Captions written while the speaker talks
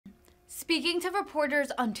Speaking to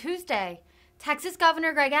reporters on Tuesday, Texas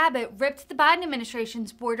Governor Greg Abbott ripped the Biden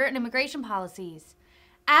administration's border and immigration policies.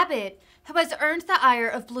 Abbott, who has earned the ire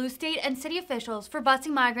of blue state and city officials for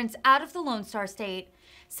busing migrants out of the Lone Star State,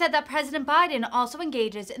 said that President Biden also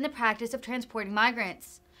engages in the practice of transporting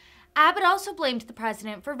migrants. Abbott also blamed the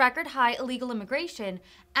president for record-high illegal immigration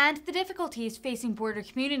and the difficulties facing border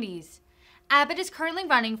communities. Abbott is currently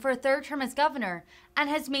running for a third term as governor and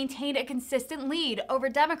has maintained a consistent lead over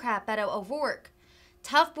Democrat Beto O'Rourke.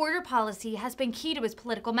 Tough border policy has been key to his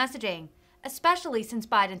political messaging, especially since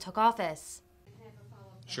Biden took office.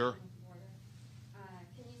 Sure.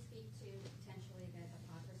 Can you speak to potentially the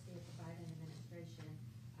hypocrisy of the Biden administration?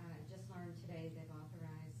 Just learned today they've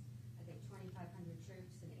authorized, I think, 2,500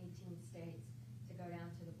 troops in 18 states to go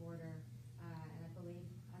down to the border. And I believe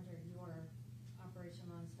under your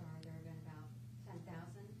Operation Lone Star, there have been about 10,000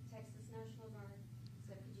 Texas National Guard.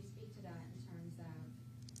 So could you speak to that in terms of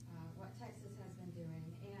what Texas has been doing?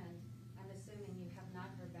 And I'm assuming you have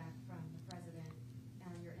not heard back from the president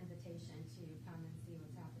on your invitation to come and see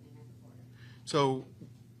what's happening at the border. So,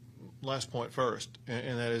 last point first,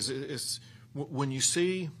 and that is when you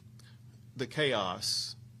see the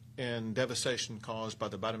chaos and devastation caused by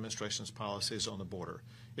the Biden administration's policies on the border,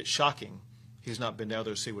 it's shocking he's not been down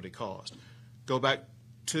there to see what it caused. Go back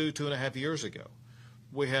 2.5 years ago.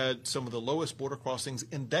 We had some of the lowest border crossings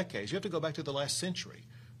in decades. You have to go back to the last century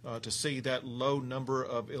to see that low number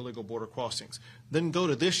of illegal border crossings. Then go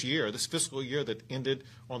to this year, this fiscal year that ended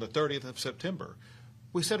on the 30th of September.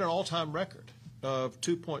 We set an all-time record of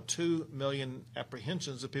 2.2 million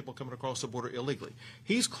apprehensions of people coming across the border illegally.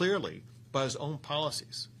 He's clearly, by his own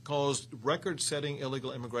policies, caused record-setting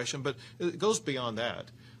illegal immigration, but it goes beyond that.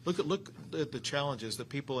 Look at the challenges that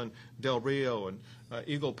people in Del Rio and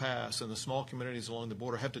Eagle Pass and the small communities along the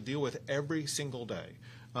border have to deal with every single day.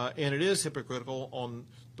 And it is hypocritical on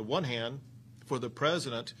the one hand for the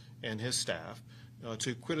president and his staff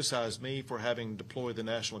to criticize me for having deployed the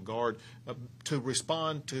National Guard to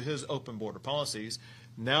respond to his open border policies,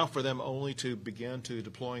 now for them only to begin to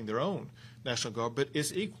deploying their own National Guard. But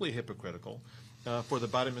it's equally hypocritical for the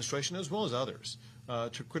Biden administration as well as others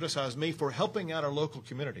to criticize me for helping out our local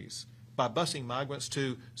communities by busing migrants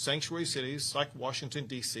to sanctuary cities like Washington,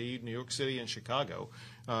 D.C., New York City, and Chicago,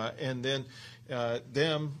 and then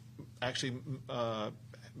them actually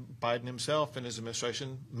Biden himself and his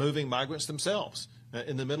administration moving migrants themselves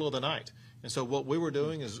in the middle of the night. And so what we were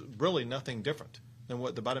doing is really nothing different than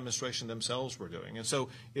what the Biden administration themselves were doing. And so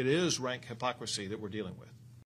it is rank hypocrisy that we're dealing with.